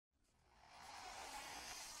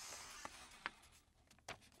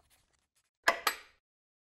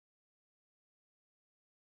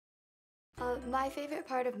My favorite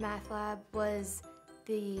part of MathLab was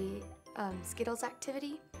the Skittles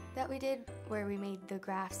activity that we did, where we made the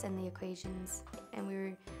graphs and the equations, and we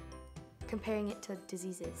were comparing it to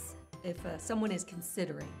diseases. If someone is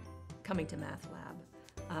considering coming to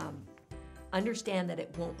MathLab, understand that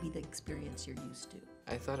it won't be the experience you're used to.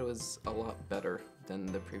 I thought it was a lot better than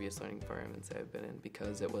the previous learning environments I've been in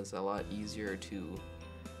because it was a lot easier to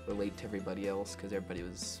relate to everybody else because everybody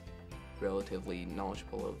was relatively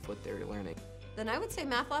knowledgeable of what they were learning. Then I would say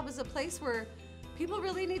MathLab is a place where people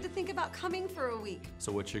really need to think about coming for a week.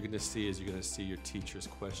 So what you're going to see is you're going to see your teachers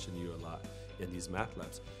question you a lot in these math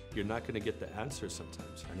labs. You're not going to get the answers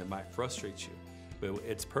sometimes, and it might frustrate you. But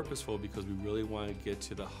it's purposeful because we really want to get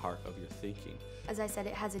to the heart of your thinking. As I said,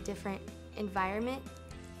 it has a different environment,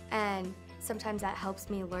 and sometimes that helps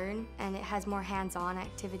me learn, and it has more hands-on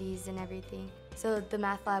activities and everything. So the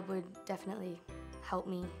math lab would definitely help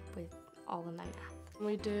me with all of my math.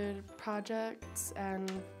 We did projects,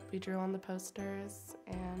 and we drew on the posters,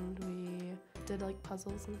 and we did like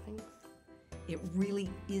puzzles and things. It really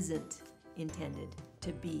isn't intended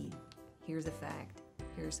to be, here's a fact,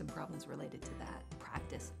 here's some problems related to that.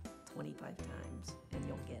 Practice 25 times and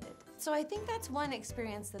you'll get it. So I think that's one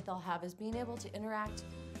experience that they'll have, is being able to interact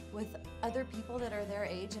with other people that are their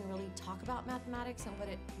age and really talk about mathematics and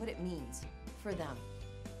what it means for them.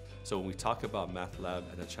 So when we talk about Math Lab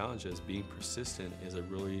and the challenges, being persistent is a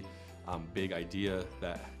really big idea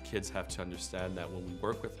that kids have to understand, that when we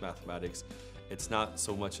work with mathematics, it's not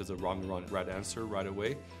so much as a wrong or right answer right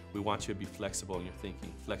away. We want you to be flexible in your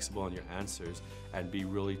thinking, flexible in your answers, and be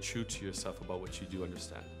really true to yourself about what you do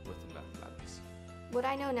understand with the mathematics. What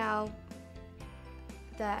I know now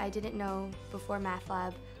that I didn't know before Math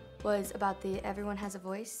Lab was about the everyone has a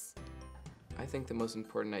voice. I think the most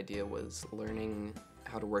important idea was learning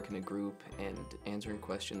how to work in a group and answering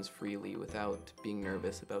questions freely without being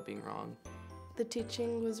nervous about being wrong. The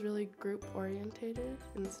teaching was really group orientated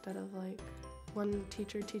instead of like one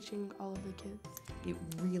teacher teaching all of the kids. It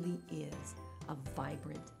really is a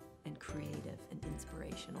vibrant and creative and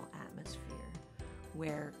inspirational atmosphere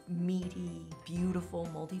where meaty, beautiful,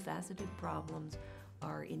 multifaceted problems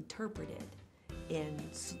are interpreted and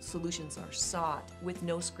solutions are sought with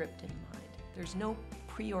no script in mind. There's no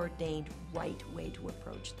preordained right way to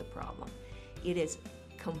approach the problem. It is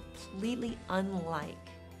completely unlike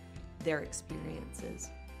their experiences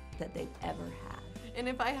that they've ever had. And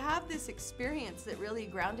if I have this experience that really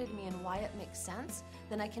grounded me in why it makes sense,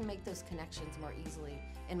 then I can make those connections more easily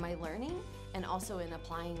in my learning and also in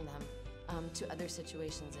applying them to other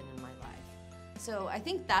situations and in my life. So I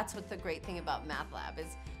think that's what the great thing about MathLab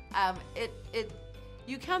is.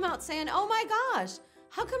 You come out saying, oh my gosh,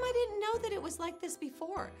 how come I didn't know that it was like this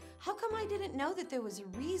before? How come I didn't know that there was a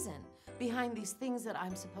reason behind these things that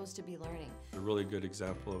I'm supposed to be learning? A really good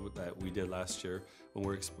example of that we did last year when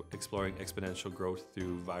we're exploring exponential growth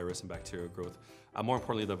through virus and bacterial growth. More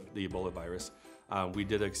importantly, the Ebola virus. We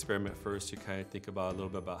did an experiment first to kind of think about a little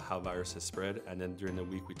bit about how viruses spread, and then during the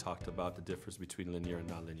week we talked about the difference between linear and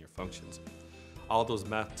nonlinear functions. All those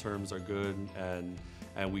math terms are good, and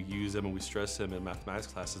we use them and we stress them in mathematics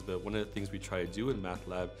classes, but one of the things we try to do in Math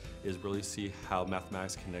Lab is really see how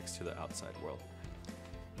mathematics connects to the outside world.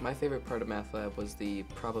 My favorite part of Math Lab was the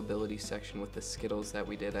probability section with the Skittles that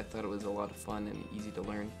we did. I thought it was a lot of fun and easy to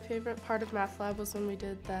learn. Favorite part of Math Lab was when we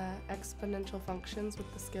did the exponential functions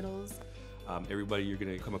with the Skittles. Everybody you're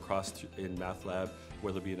going to come across in Math Lab,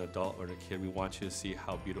 whether it be an adult or a kid, we want you to see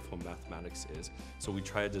how beautiful mathematics is. So we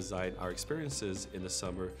try to design our experiences in the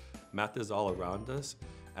summer. Math is all around us,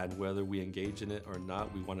 and whether we engage in it or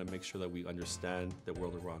not, we want to make sure that we understand the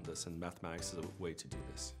world around us, and mathematics is a way to do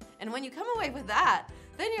this. And when you come away with that,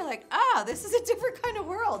 then you're like, this is a different kind of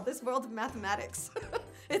world, this world of mathematics.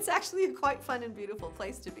 It's actually a quite fun and beautiful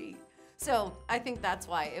place to be. So I think that's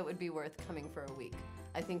why it would be worth coming for a week.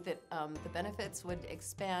 I think that the benefits would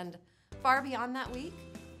expand far beyond that week.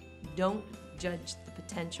 Don't judge the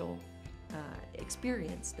potential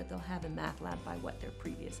experience that they'll have in Math Lab by what their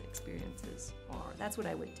previous experiences are. That's what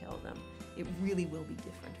I would tell them. It really will be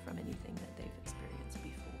different from anything that they've experienced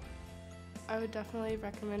before. I would definitely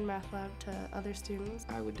recommend Math Lab to other students.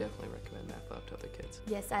 I would definitely recommend Math Lab to other kids.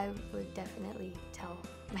 Yes, I would definitely tell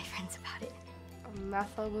my friends about it.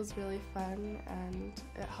 Math Lab was really fun, and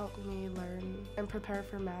it helped me learn and prepare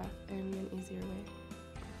for math in an easier way.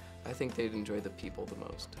 I think they'd enjoy the people the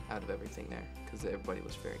most out of everything there because everybody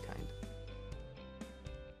was very kind.